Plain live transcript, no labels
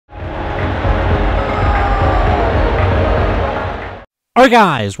Alright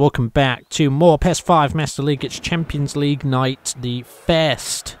guys, welcome back to more PES 5 Master League. It's Champions League night, the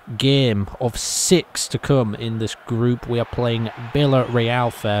first game of 6 to come in this group. We are playing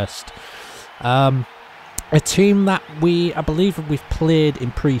Villareal first. A team that I believe we've played in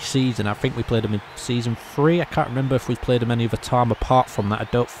pre-season. I think we played them in Season 3. I can't remember if we've played them any other time apart from that. I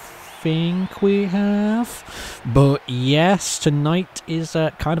don't think we have. But yes, tonight is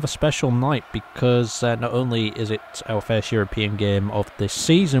kind of a special night because not only is it our first European game of this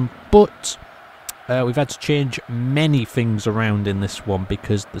season, but we've had to change many things around in this one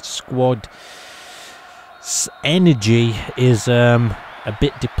because the squad's energy is a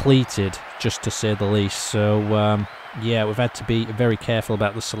bit depleted, just to say the least. So yeah, we've had to be very careful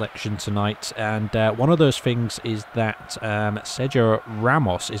about the selection tonight, and one of those things is that Sergio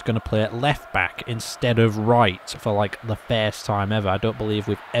Ramos is going to play at left back instead of right for like the first time ever. I don't believe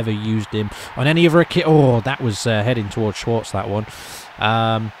we've ever used him on any other kit. Oh, that was heading towards Schwartz, that one.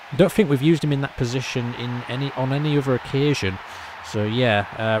 Don't think we've used him in that position on any other occasion. So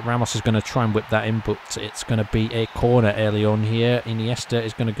yeah, Ramos is going to try and whip that in, but it's going to be a corner early on here. Iniesta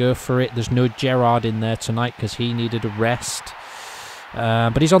is going to go for it. There's no Gerrard in there tonight because he needed a rest.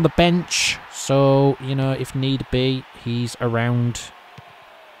 But he's on the bench, so, you know, if need be, he's around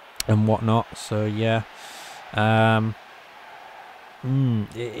and whatnot. So yeah,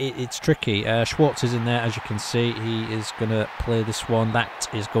 it's tricky. Schwartz is in there, as you can see. He is going to play this one. That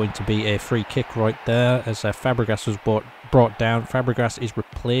is going to be a free kick right there, as Fabregas was brought down. Fabregas is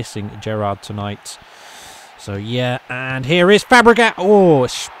replacing Gerrard tonight. So yeah, and here is Fabregas. Oh,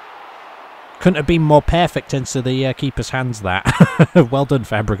 couldn't have been more perfect into the keeper's hands, that. Well done,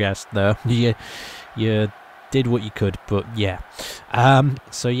 Fabregas, though. You did what you could, but yeah.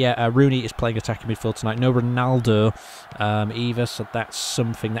 So yeah, Rooney is playing attacking midfield tonight. No Ronaldo either, so that's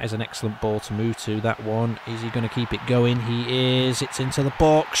something. That is an excellent ball to move to, that one. Is he going to keep it going? He is. It's into the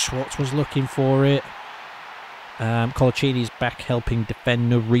box. Schwartz was looking for it. Colaccini's back helping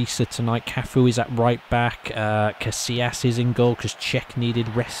defend Norisa tonight. Cafu is at right back. Casillas is in goal because Czech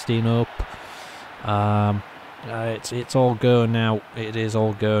needed resting up. It's all go now. It is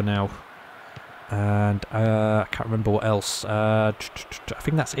all go now. And I can't remember what else. I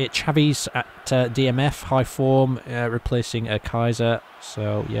think that's it. Xavi's at DMF, high form, replacing Kaiser.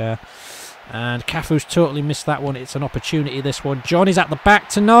 So yeah. And Cafu's totally missed that one. It's an opportunity, this one. John is at the back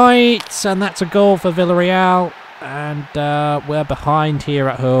tonight, and that's a goal for Villareal. And we're behind here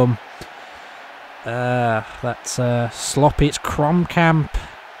at home. That's sloppy. It's Kromkamp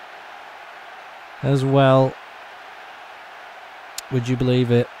as well. Would you believe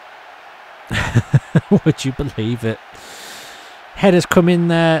it? Would you believe it? Header's come in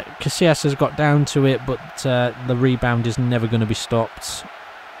there. Casillas has got down to it, but the rebound is never going to be stopped.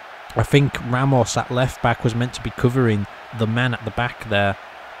 I think Ramos at left back was meant to be covering the man at the back there,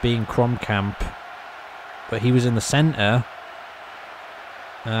 being Kromkamp. But he was in the centre,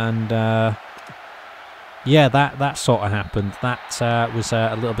 and yeah, that sort of happened. That was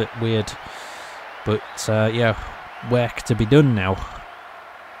a little bit weird, but yeah, work to be done now.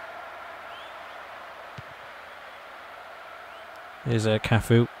 Here's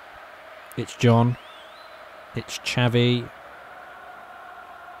Cafu. It's John. It's Xavi.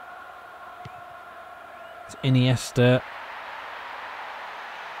 It's Iniesta.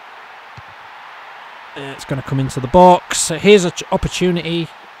 It's going to come into the box. Here's an opportunity.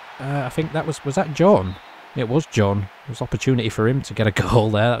 I think that was that John? It was John. It was opportunity for him to get a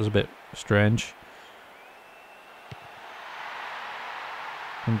goal there. That was a bit strange.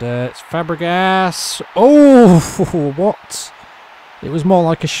 And it's Fabregas. Oh, what? It was more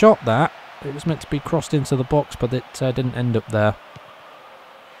like a shot, that. It was meant to be crossed into the box, but it didn't end up there.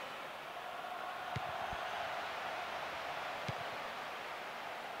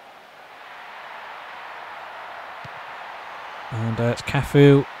 And it's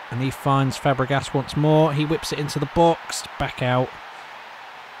Cafu, and he finds Fabregas once more. He whips it into the box, back out.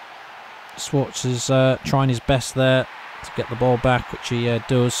 Schwartz is trying his best there to get the ball back, which he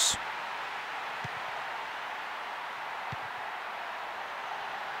does.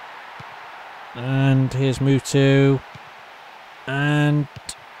 And here's move to, and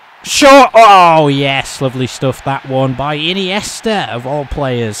shot. Oh yes, lovely stuff, that one by Iniesta of all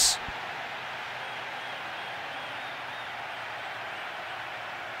players.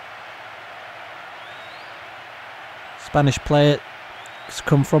 Spanish player has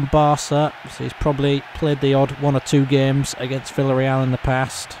come from Barca, so he's probably played the odd 1 or 2 games against Villareal in the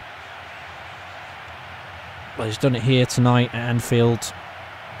past. But he's done it here tonight at Anfield,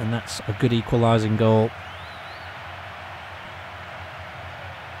 and that's a good equalising goal.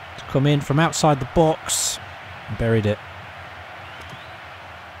 To come in from outside the box, and buried it.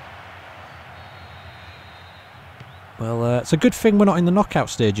 Well, it's a good thing we're not in the knockout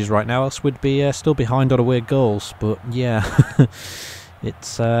stages right now, else we'd be still behind on away goals. But yeah,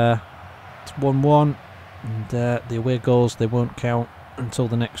 it's 1-1, and the away goals, they won't count until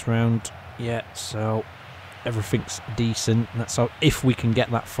the next round yet. So everything's decent. That's how, if we can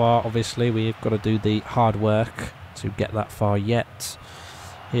get that far. Obviously, we've got to do the hard work to get that far yet.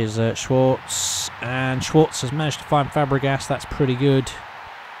 Here's Schwartz, and Schwartz has managed to find Fabregas. That's pretty good.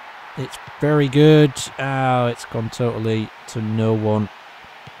 It's very good. Oh, it's gone totally to no one.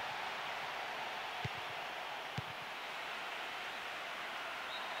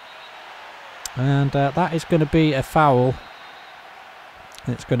 And that is going to be a foul.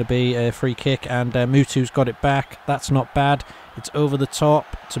 It's going to be a free kick, and Mutu's got it back. That's not bad. It's over the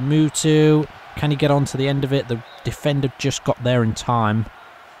top to Mutu. Can he get on to the end of it? The defender just got there in time.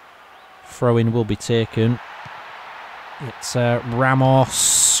 Throw-in will be taken. It's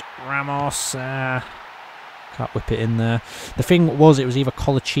Ramos. Can't whip it in there. The thing was, it was either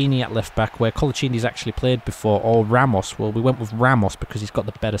Colaccini at left back, where Colaccini's actually played before, or Ramos. Well, we went with Ramos because he's got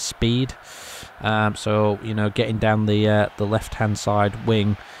the better speed. So, you know, getting down the left-hand side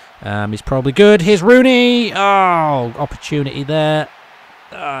wing is probably good. Here's Rooney. Oh, opportunity there.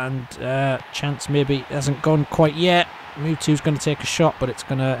 And chance maybe hasn't gone quite yet. Mutu's going to take a shot, but it's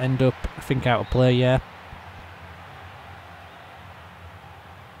going to end up, I think, out of play, yeah.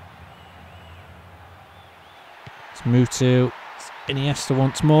 It's Mutu. Iniesta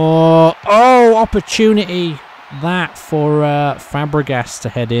once more. Oh, opportunity. That for Fabregas to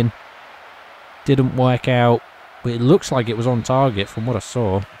head in. Didn't work out. But it looks like it was on target from what I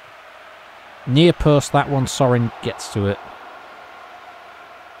saw. Near post, that one. Sorin gets to it.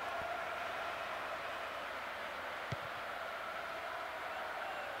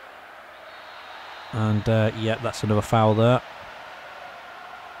 And, yeah, that's another foul there.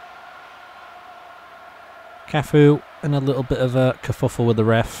 Cafu, and a little bit of a kerfuffle with the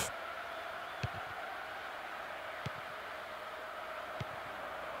ref.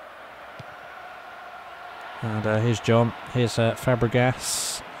 And here's John. Here's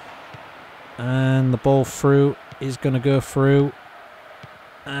Fabregas. And the ball through is going to go through.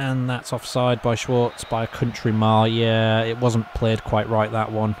 And that's offside by Schwartz by a country mile. Yeah, it wasn't played quite right,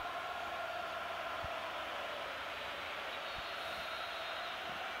 that one.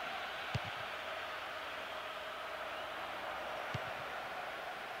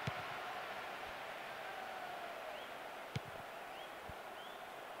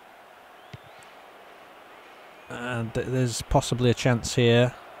 And there's possibly a chance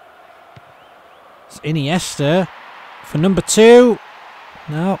here. It's Iniesta for number 2.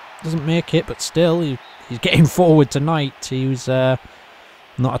 No, doesn't make it, but still, he's getting forward tonight. He was not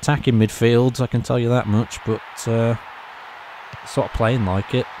attacking midfield, I can tell you that much, but sort of playing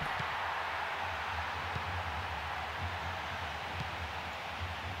like it.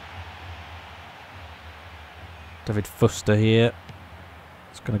 David Fuster here.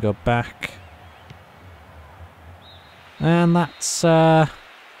 It's going to go back. And that's half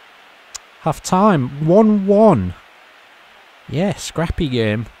time. 1-1. Yeah, scrappy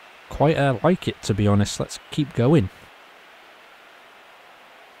game. Quite like it, to be honest. Let's keep going.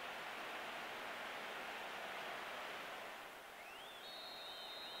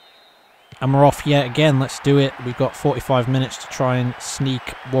 And we're off yet again. Let's do it. We've got 45 minutes to try and sneak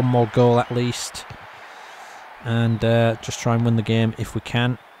one more goal at least. And just try and win the game if we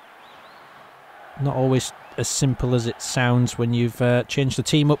can. Not always as simple as it sounds when you've changed the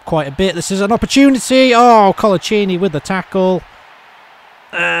team up quite a bit. This is an opportunity. Oh, Colaccini with the tackle.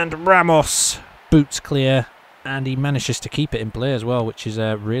 And Ramos boots clear. And he manages to keep it in play as well, which is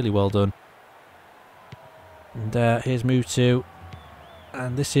really well done. And here's Mutu.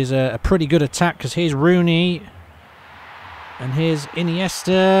 And this is a pretty good attack because here's Rooney. And here's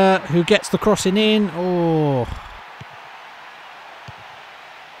Iniesta, who gets the crossing in. Oh.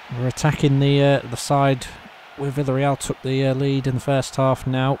 We're attacking the side where Villareal took the lead in the first half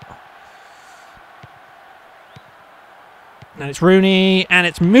now. And it's Rooney, and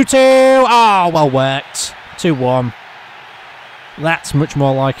it's Mutu. Oh, well worked. 2-1. That's much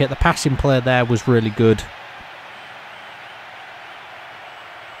more like it. The passing play there was really good.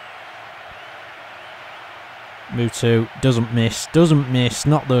 Mutu doesn't miss,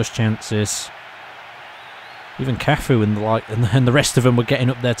 not those chances. Even Cafu and the rest of them were getting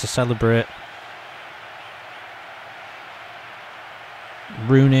up there to celebrate.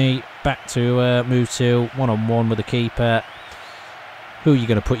 Rooney back to Mutu, one-on-one with the keeper. Who are you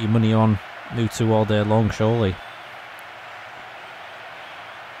going to put your money on? Mutu all day long, surely.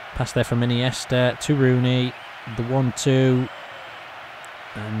 Pass there from Iniesta to Rooney. The 1-2.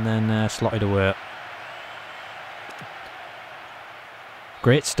 And then slotted away.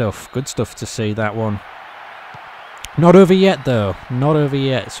 Great stuff. Good stuff to see, that one. Not over yet, though. Not over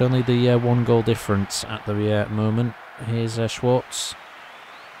yet. It's only the 1 goal difference at the moment. Here's Schwartz.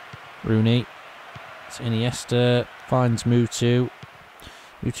 Rooney. It's Iniesta. Finds Mutu.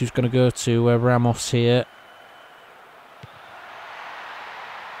 Mutu's going to go to Ramos here.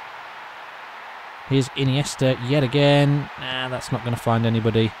 Here's Iniesta yet again. Nah, that's not going to find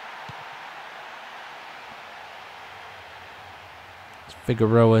anybody. It's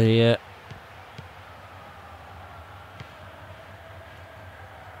Figueroa here.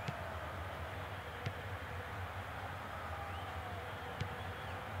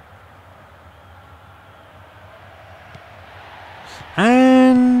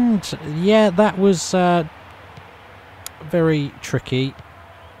 And yeah, that was very tricky,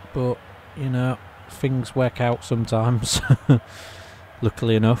 but you know, things work out sometimes.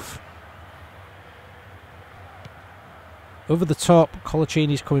 Luckily enough. Over the top,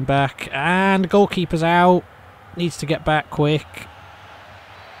 Colaccini's coming back, and the goalkeeper's out. Needs to get back quick.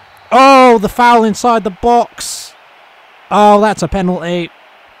 Oh, the foul inside the box. Oh, that's a penalty.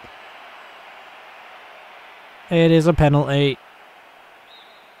 It is a penalty.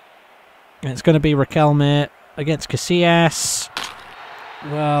 It's going to be Riquelme against Casillas.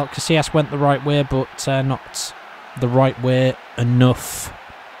 Well, Casillas went the right way, but not the right way enough.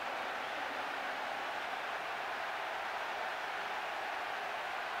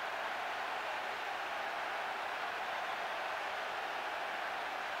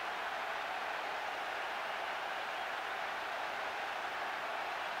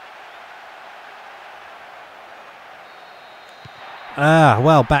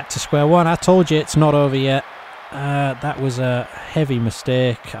 Well, back to square one. I told you it's not over yet. That was a heavy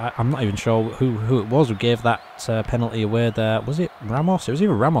mistake. I'm not even sure who it was who gave that penalty away there. Was it Ramos? It was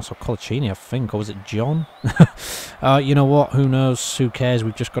either Ramos or Colaccini, I think. Or was it John? You know what? Who knows? Who cares?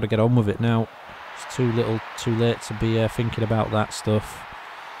 We've just got to get on with it now. It's too little, too late to be thinking about that stuff.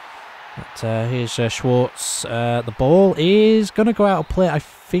 But here's Schwartz. The ball is going to go out of play. I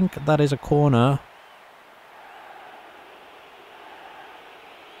think that is a corner.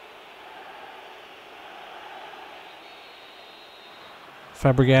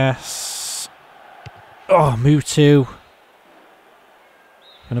 Fabregas. Oh, Mutu.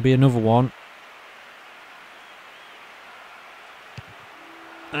 Going to be another one.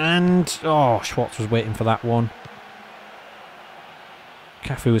 And, oh, Schwartz was waiting for that one.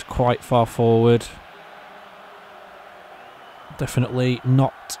 Cafu was quite far forward. Definitely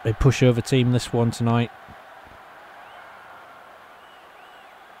not a pushover team, this one tonight.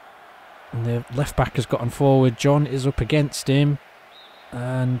 And the left back has gotten forward. John is up against him.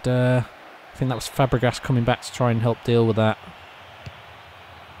 And I think that was Fabregas coming back to try and help deal with that.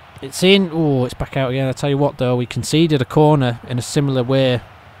 It's in. Oh, it's back out again. I tell you what, though, we conceded a corner in a similar way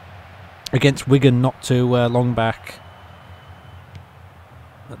against Wigan not too long back.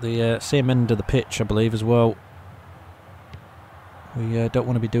 At the same end of the pitch, I believe, as well. We don't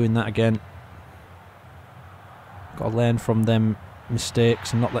want to be doing that again. Got to learn from them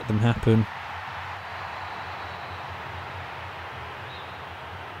mistakes and not let them happen.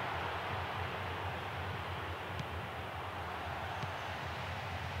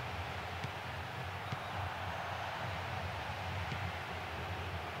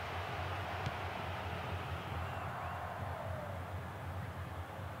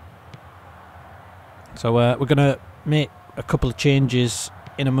 So we're going to make a couple of changes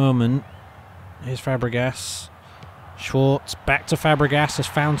in a moment. Here's Fabregas. Schwartz, back to Fabregas, has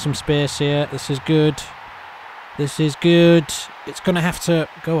found some space here. This is good. This is good. It's going to have to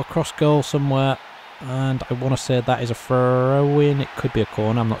go across goal somewhere. And I want to say that is a throw-in. It could be a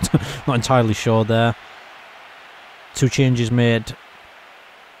corner. I'm not, not entirely sure there. 2 changes made.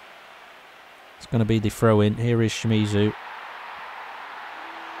 It's going to be the throw-in. Here is Shimizu.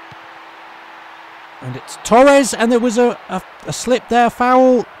 And it's Torres, and there was a slip there,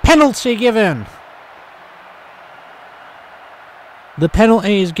 foul, penalty given. The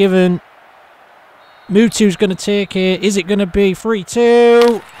penalty is given. Mutu's going to take it. Is it going to be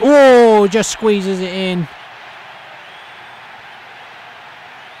 3-2? Oh, just squeezes it in.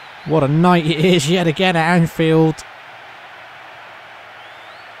 What a night it is yet again at Anfield.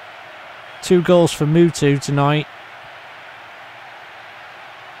 2 goals for Mutu tonight.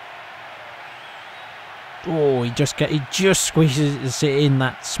 Oh, he just squeezes it in,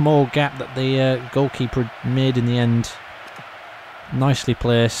 that small gap that the goalkeeper made in the end. Nicely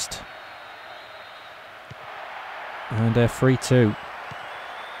placed. And 3-2.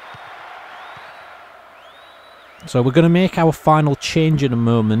 So we're going to make our final change in a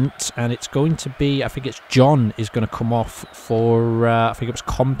moment, and it's going to be, I think it's John is going to come off for, I think it was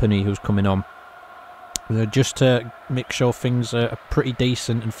Company who's coming on. Just to make sure things are pretty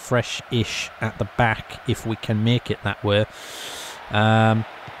decent and fresh-ish at the back, if we can make it that way.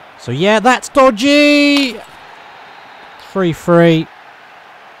 So yeah, that's dodgy! 3-3.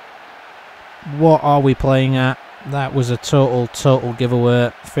 What are we playing at? That was a total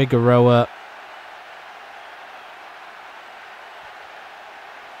giveaway. Figueroa.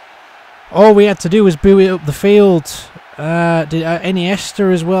 All we had to do was boo it up the field.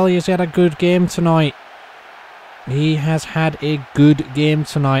 Iniesta as well, he's had a good game tonight. He has had a good game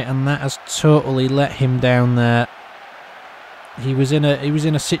tonight, and that has totally let him down there. He was in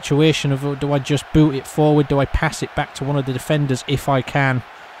a situation of, do I just boot it forward? Do I pass it back to one of the defenders if I can?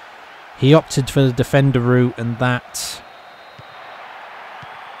 He opted for the defender route, and that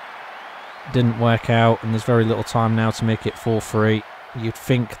didn't work out, and there's very little time now to make it 4-3. You'd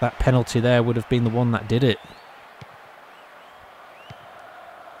think that penalty there would have been the one that did it.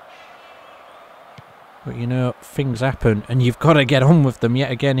 But you know, things happen, and you've got to get on with them.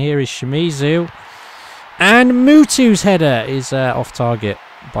 Yet again, here is Shimizu. And Mutu's header is off target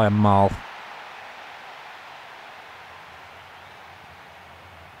by a mile.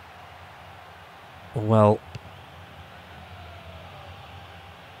 Well,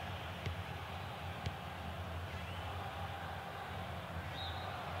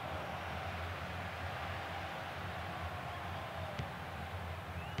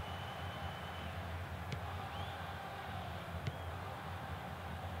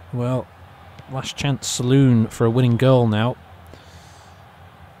 last chance saloon for a winning goal now.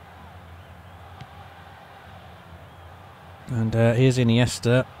 And here's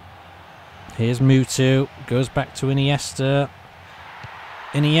Iniesta. Here's Mutu. Goes back to Iniesta.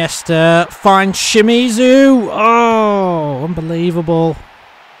 Iniesta finds Shimizu. Oh, unbelievable.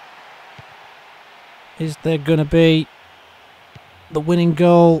 Is there going to be the winning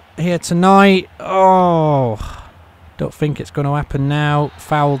goal here tonight? Oh, don't think it's going to happen now.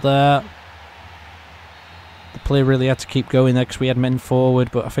 Foul there. The player really had to keep going there because we had men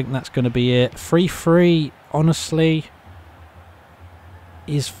forward, but I think that's going to be it. 3-3, honestly,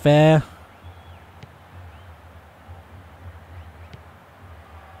 is fair.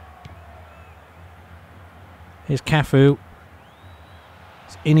 Here's Cafu.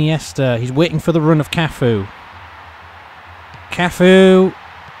 It's Iniesta. He's waiting for the run of Cafu. Cafu.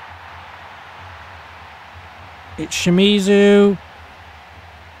 It's Shimizu.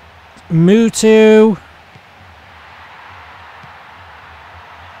 Mutu.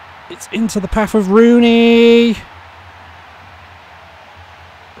 It's into the path of Rooney.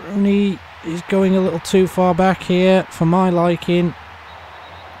 Rooney is going a little too far back here for my liking.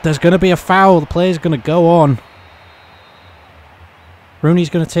 There's going to be a foul. The player's going to go on. Rooney's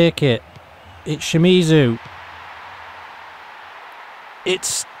going to take it. It's Shimizu.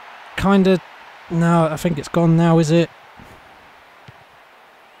 It's kind of... No, I think it's gone now, is it?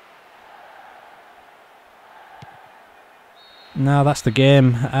 No, that's the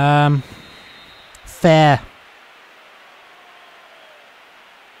game. Fair.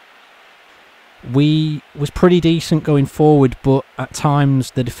 We was pretty decent going forward, but at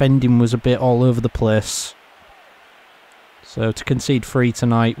times the defending was a bit all over the place. So to concede 3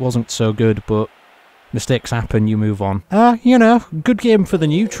 tonight wasn't so good, but mistakes happen, you move on. You know, good game for the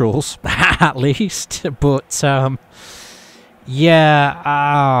neutrals, at least. But,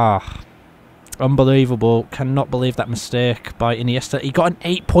 yeah, unbelievable. Cannot believe that mistake by Iniesta. He got an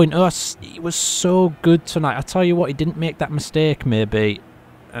 8.0. He was so good tonight. I tell you what, he didn't make that mistake, maybe.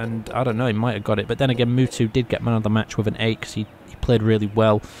 And I don't know, he might have got it. But then again, Mutu did get man of the match with an 8 because he played really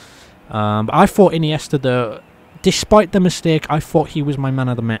well. But I thought Iniesta, though, despite the mistake, I thought he was my man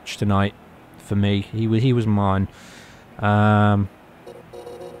of the match tonight. For me, he was mine. You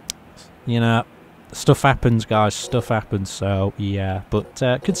know, stuff happens, guys. Stuff happens. So yeah, but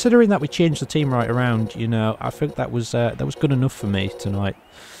considering that we changed the team right around, you know, I think that was good enough for me tonight.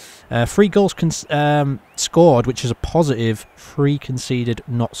 3 goals scored, which is a positive. 3 conceded,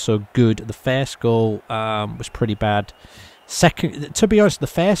 not so good. The first goal was pretty bad. Second, to be honest, the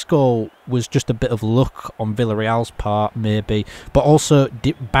first goal was just a bit of luck on Villareal's part, maybe, but also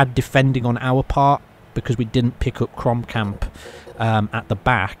bad defending on our part because we didn't pick up Kromkamp at the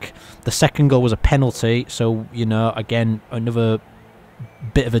back. The second goal was a penalty, so, you know, again, another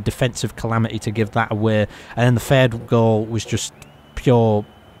bit of a defensive calamity to give that away. And then the third goal was just pure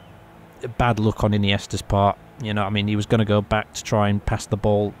bad luck on Iniesta's part. You know, I mean, he was going to go back to try and pass the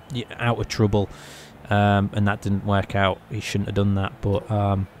ball out of trouble. And that didn't work out. He shouldn't have done that. But,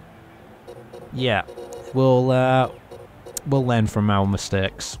 yeah, we'll learn from our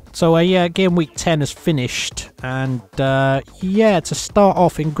mistakes. So yeah, game week 10 has finished, and yeah, to start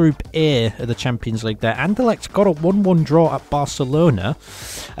off in Group A of the Champions League there, Anderlecht got a 1-1 draw at Barcelona,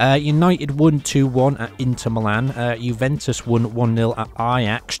 United won 2-1 at Inter Milan, Juventus won 1-0 at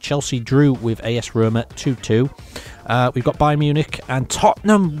Ajax, Chelsea drew with AS Roma 2-2. We've got Bayern Munich, and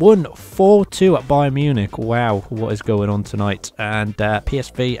Tottenham won 4-2 at Bayern Munich. Wow, what is going on tonight? And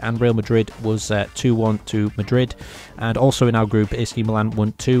PSV and Real Madrid was 2-1 to Madrid. And also in our group, AC Milan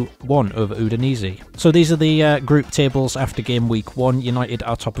won 2-1 over Udinese. So these are the group tables after game week 1. United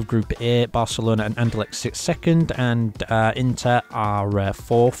are top of Group A, Barcelona and Anderlecht sit second, and Inter are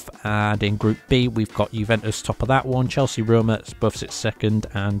fourth. And in Group B, we've got Juventus top of that one, Chelsea, Roma both sit second,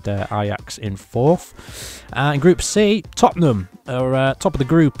 and Ajax in fourth. In Group C, Tottenham are top of the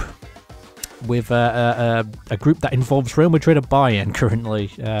group with a group that involves Real Madrid and Bayern currently.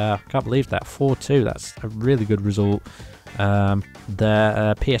 Can't believe that, 4-2. That's a really good result.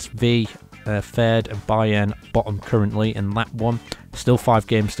 Their PSV third and Bayern bottom currently in that one. Still 5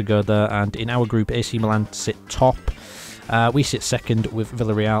 games to go there. And in our group, AC Milan sit top. We sit second with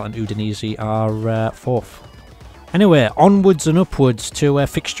Villareal, and Udinese are fourth. Anyway, onwards and upwards to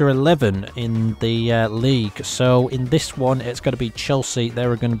fixture 11 in the league. So in this one, it's going to be Chelsea.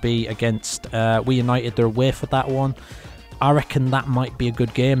 They're going to be against We United. They're away for that one. I reckon that might be a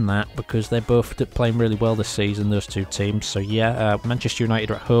good game, that, because they're both playing really well this season, those two teams. So yeah, Manchester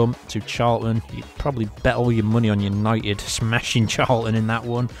United are at home to Charlton. You'd probably bet all your money on United smashing Charlton in that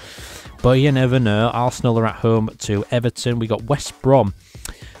one. But you never know. Arsenal are at home to Everton. We got West Brom.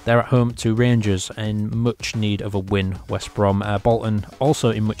 They're at home to Rangers in much need of a win, West Brom. Bolton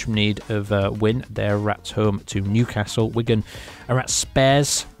also in much need of a win. They're at home to Newcastle. Wigan are at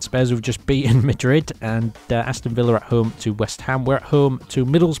Spurs. Spurs have just beaten Madrid. And Aston Villa at home to West Ham. We're at home to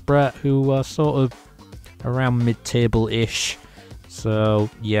Middlesbrough, who are sort of around mid-table-ish. So,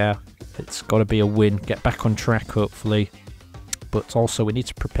 yeah, it's got to be a win. Get back on track, hopefully. But also, we need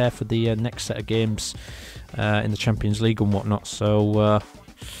to prepare for the next set of games in the Champions League and whatnot. So,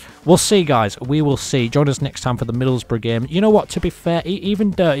 we'll see, guys. We will see. Join us next time for the Middlesbrough game. You know what? To be fair,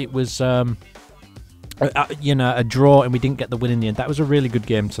 even though it was, you know, a draw and we didn't get the win in the end, that was a really good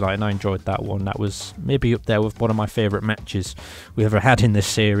game tonight, and I enjoyed that one. That was maybe up there with one of my favourite matches we ever had in this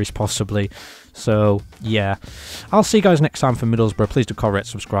series, possibly. So, yeah. I'll see you guys next time for Middlesbrough. Please do comment,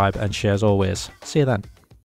 subscribe, and share as always. See you then.